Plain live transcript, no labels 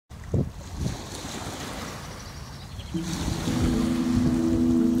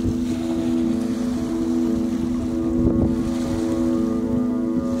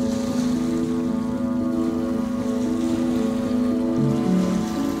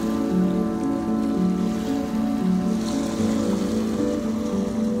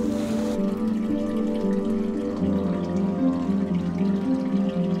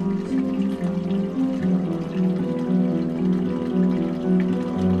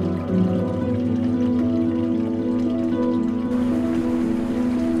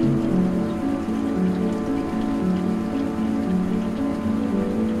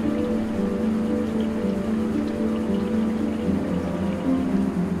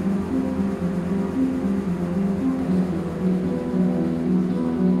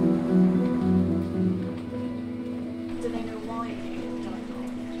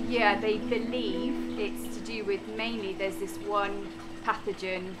Yeah, they believe it's to do with mainly there's this one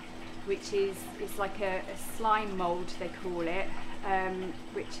pathogen which is it's like a slime mould they call it,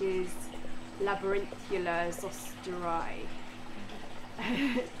 which is labyrinthular zosteri.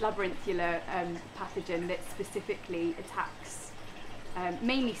 Labyrinthular pathogen that specifically attacks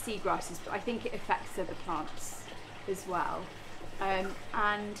mainly seagrasses, but I think it affects other plants as well.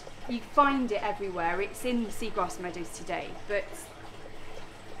 And you find it everywhere. It's in the seagrass meadows today, but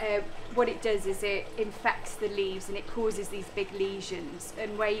what it does is it infects the leaves and it causes these big lesions,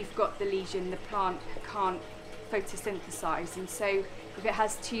 and where you've got the lesion the plant can't photosynthesize, and so if it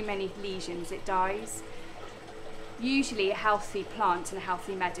has too many lesions it dies. Usually a healthy plant and a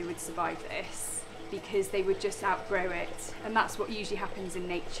healthy meadow would survive this because they would just outgrow it, and that's what usually happens in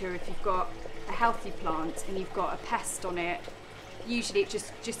nature. If you've got a healthy plant and you've got a pest on it, usually it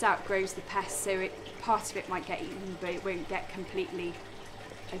just outgrows the pest, so part of it might get eaten but it won't get completely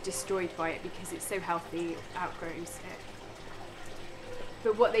destroyed by it because it's so healthy it outgrows it.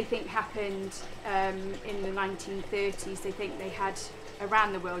 But what they think happened in the 1930s, they think they had,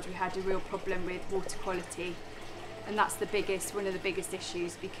 around the world we had a real problem with water quality, and that's one of the biggest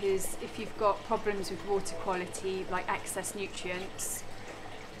issues, because if you've got problems with water quality like excess nutrients,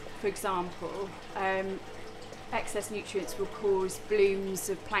 for example, excess nutrients will cause blooms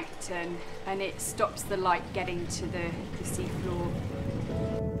of plankton and it stops the light getting to the seafloor.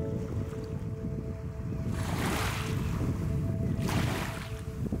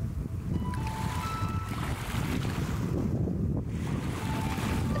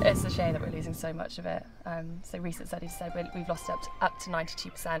 It's a shame that we're losing so much of it. So recent studies said we've lost up to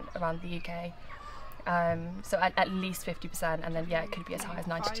 92% around the UK. So at least 50%, and then yeah, it could be as high as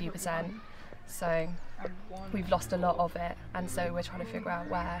 92%. So we've lost a lot of it, and so we're trying to figure out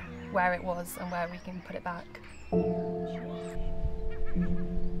where it was and where we can put it back.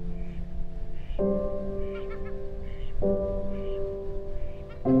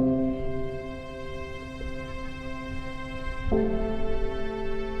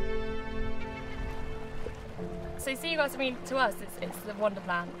 So seagrass, I mean, to us, it's the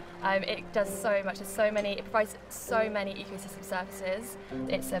wonderland. It does so much. It provides so many ecosystem services.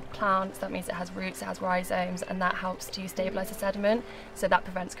 It's a plant, that means it has roots, it has rhizomes, and that helps to stabilise the sediment. So that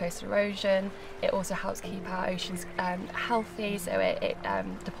prevents coastal erosion. It also helps keep our oceans healthy. So it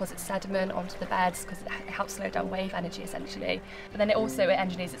deposits sediment onto the beds because it helps slow down wave energy, essentially. But then it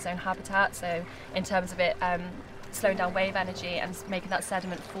engineers its own habitat. So in terms of it slowing down wave energy and making that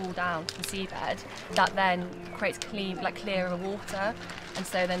sediment fall down to the seabed, that then creates clearer water, and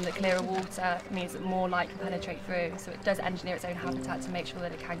so then the clearer water means that more light can penetrate through, so it does engineer its own habitat to make sure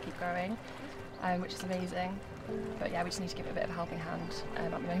that it can keep growing, which is amazing. But yeah, we just need to give it a bit of a helping hand at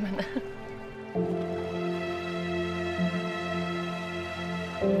the moment.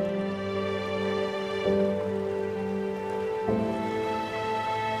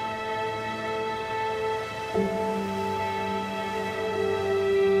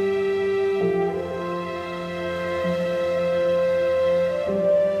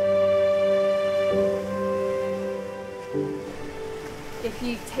 If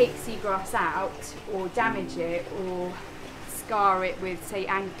you take seagrass out or damage it or scar it with, say,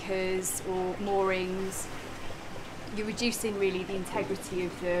 anchors or moorings, you're reducing really the integrity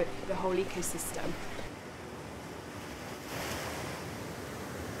of the whole ecosystem.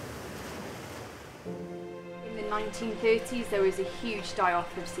 In the 1930s there was a huge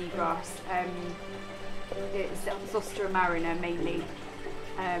die-off of seagrass. It's Zostera marina mainly.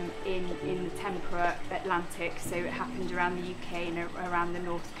 In the temperate Atlantic, so it happened around the UK and around the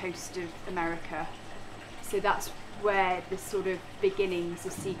north coast of America. So that's where the sort of beginnings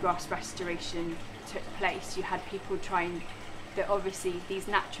of seagrass restoration took place. You had people trying, that obviously these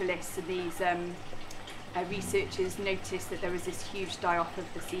naturalists and these researchers noticed that there was this huge die-off of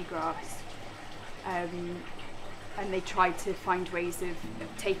the seagrass, and they tried to find ways of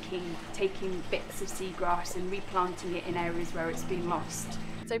taking bits of seagrass and replanting it in areas where it's been lost.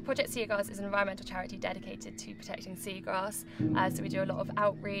 So Project Seagrass is an environmental charity dedicated to protecting seagrass. So we do a lot of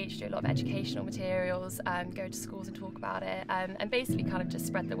outreach, do a lot of educational materials, go to schools and talk about it, and basically kind of just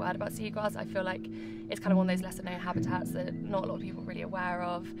spread the word about seagrass. I feel like it's kind of one of those lesser known habitats that not a lot of people are really aware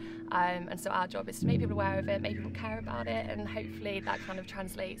of. And so our job is to make people aware of it, make people care about it, and hopefully that kind of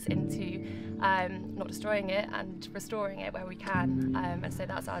translates into not destroying it and restoring it where we can. And so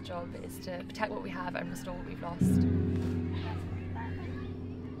that's our job, is to protect what we have and restore what we've lost.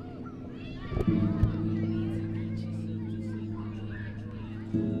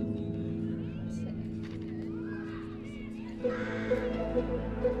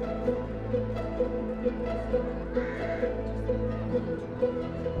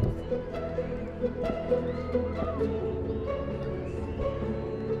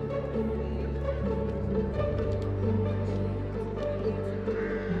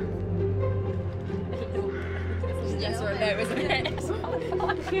 Yes or a no, isn't it?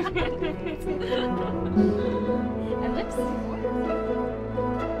 And lips.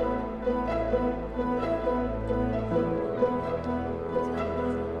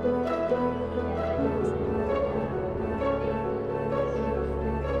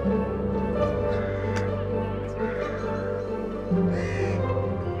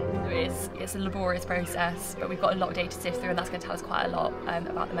 It's a laborious process, but we've got a lot of data to sift through, and that's going to tell us quite a lot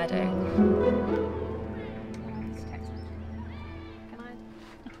about the meadow.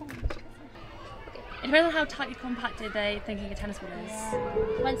 It depends on how tightly compacted they're thinking a tennis ball is.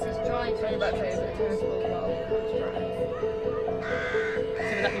 Once it's dry, it's really So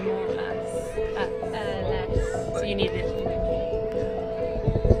would that be more or less? less. So you need it.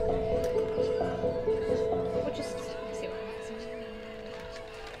 We'll just see what happens.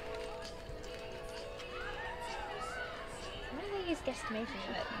 Why don't they use guesstimation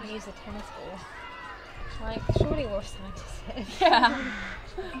when they use a tennis ball? Like, surely we're scientists here. Yeah.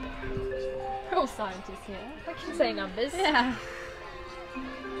 We're all scientists here. I can say numbers. Yeah.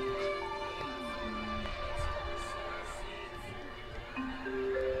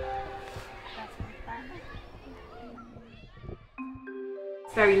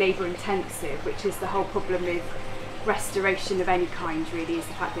 It's very labour intensive, which is the whole problem with restoration of any kind, really, is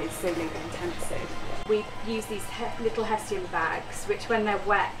the fact that it's so labour intensive. We use these little hessian bags, which when they're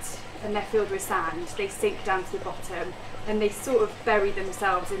wet and they're filled with sand, they sink down to the bottom and they sort of bury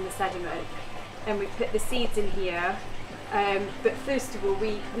themselves in the sediment. And we put the seeds in here, but first of all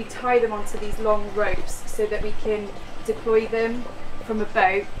we tie them onto these long ropes so that we can deploy them from a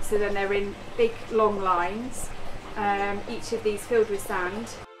boat, so then they're in big long lines, each of these filled with sand.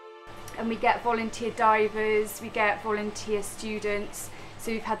 And we get volunteer divers, we get volunteer students,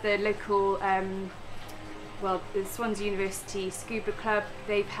 so we've had the local the Swansea University Scuba Club,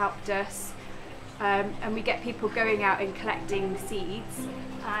 they've helped us, and we get people going out and collecting seeds,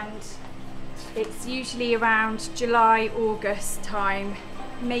 and it's usually around July, August time,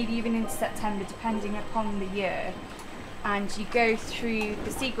 maybe even into September depending upon the year, and you go through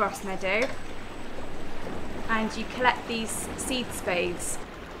the seagrass meadow and you collect these seed spades.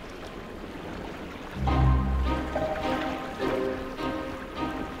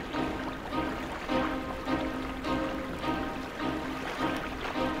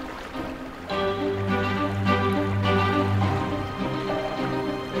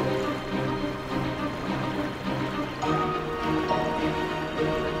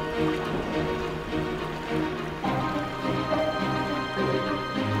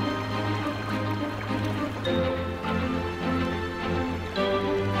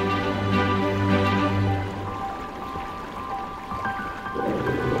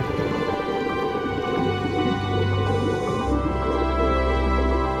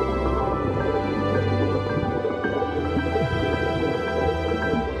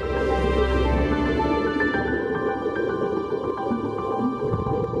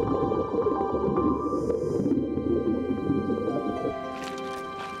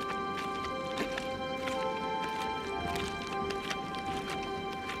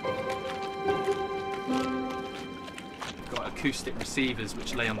 Acoustic receivers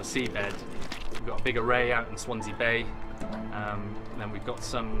which lay on the seabed. We've got a big array out in Swansea Bay, and then we've got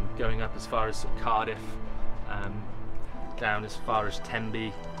some going up as far as sort of Cardiff, down as far as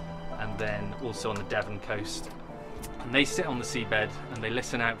Tenby, and then also on the Devon coast. And they sit on the seabed and they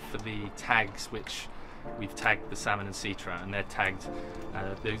listen out for the tags which we've tagged the salmon and sea trout, and they're tagged,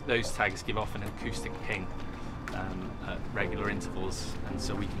 those tags give off an acoustic ping at regular intervals, and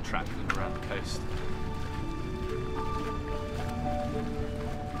so we can track them around the coast.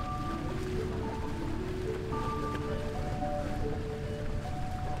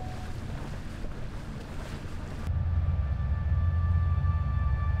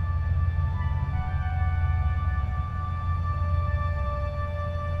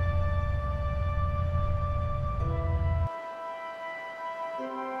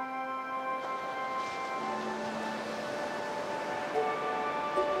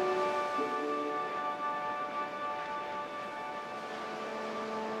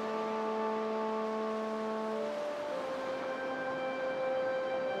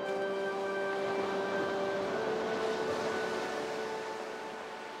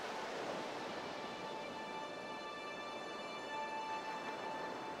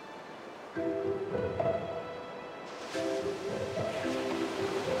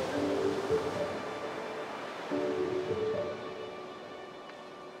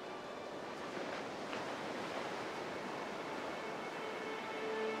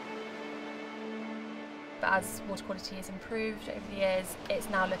 but as water quality has improved over the years, it's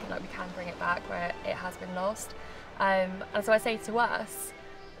now looking like we can bring it back where it has been lost. And so I say to us,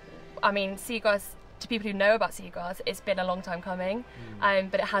 I mean, seagrass, to people who know about seagrass, it's been a long time coming,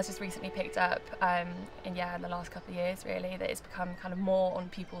 but it has just recently picked up in the last couple of years, really, that it's become kind of more on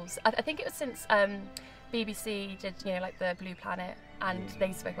people's, I think it was since BBC did, you know, like the Blue Planet, and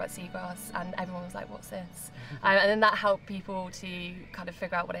they spoke about seagrass, and everyone was like, what's this? And then that helped people to kind of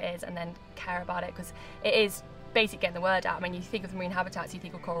figure out what it is and then care about it, because it is basically getting the word out. I mean, you think of marine habitats, you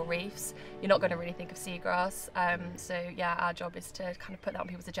think of coral reefs, you're not going to really think of seagrass. So yeah, our job is to kind of put that on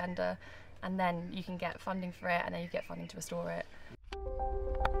people's agenda, and then you can get funding for it, and then you get funding to restore it.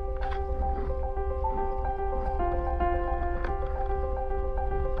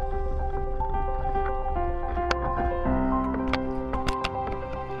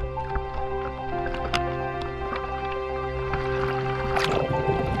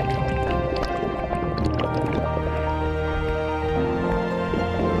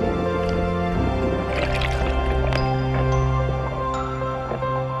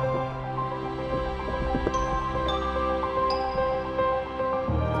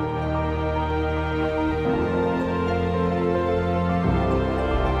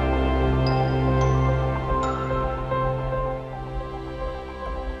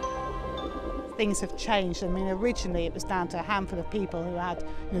 Things have changed. I mean, originally it was down to a handful of people who had,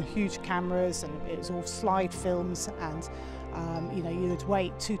 you know, huge cameras, and it was all slide films, and you know, you would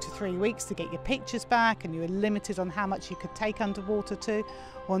wait 2 to 3 weeks to get your pictures back, and you were limited on how much you could take underwater too.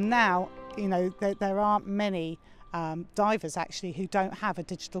 Well, now, you know, there aren't many divers actually who don't have a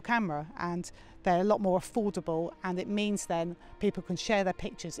digital camera, and they're a lot more affordable, and it means then people can share their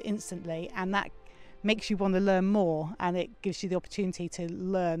pictures instantly, and that makes you want to learn more, and it gives you the opportunity to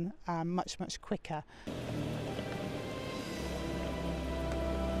learn much quicker.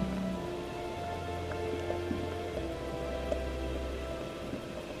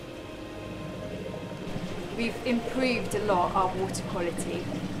 We've improved a lot our water quality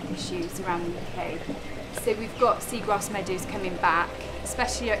issues around the UK. So we've got seagrass meadows coming back,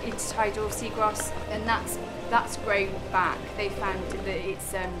 especially intertidal seagrass, and that's grown back. They found that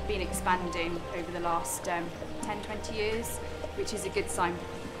it's been expanding over the last 10-20 years, which is a good sign.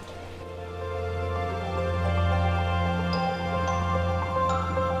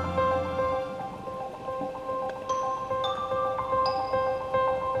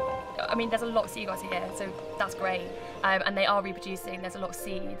 I mean, there's a lot of seagrass here, so that's great, and they are reproducing. There's a lot of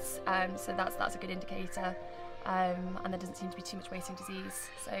seeds, so that's a good indicator, and there doesn't seem to be too much wasting disease.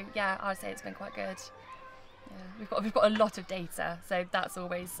 So yeah, I would say it's been quite good. Yeah, we've got a lot of data, so that's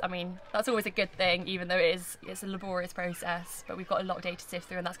always a good thing, even though it's a laborious process. But we've got a lot of data to sift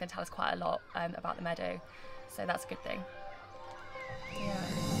through, and that's going to tell us quite a lot about the meadow. So that's a good thing.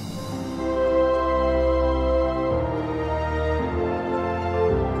 Yeah.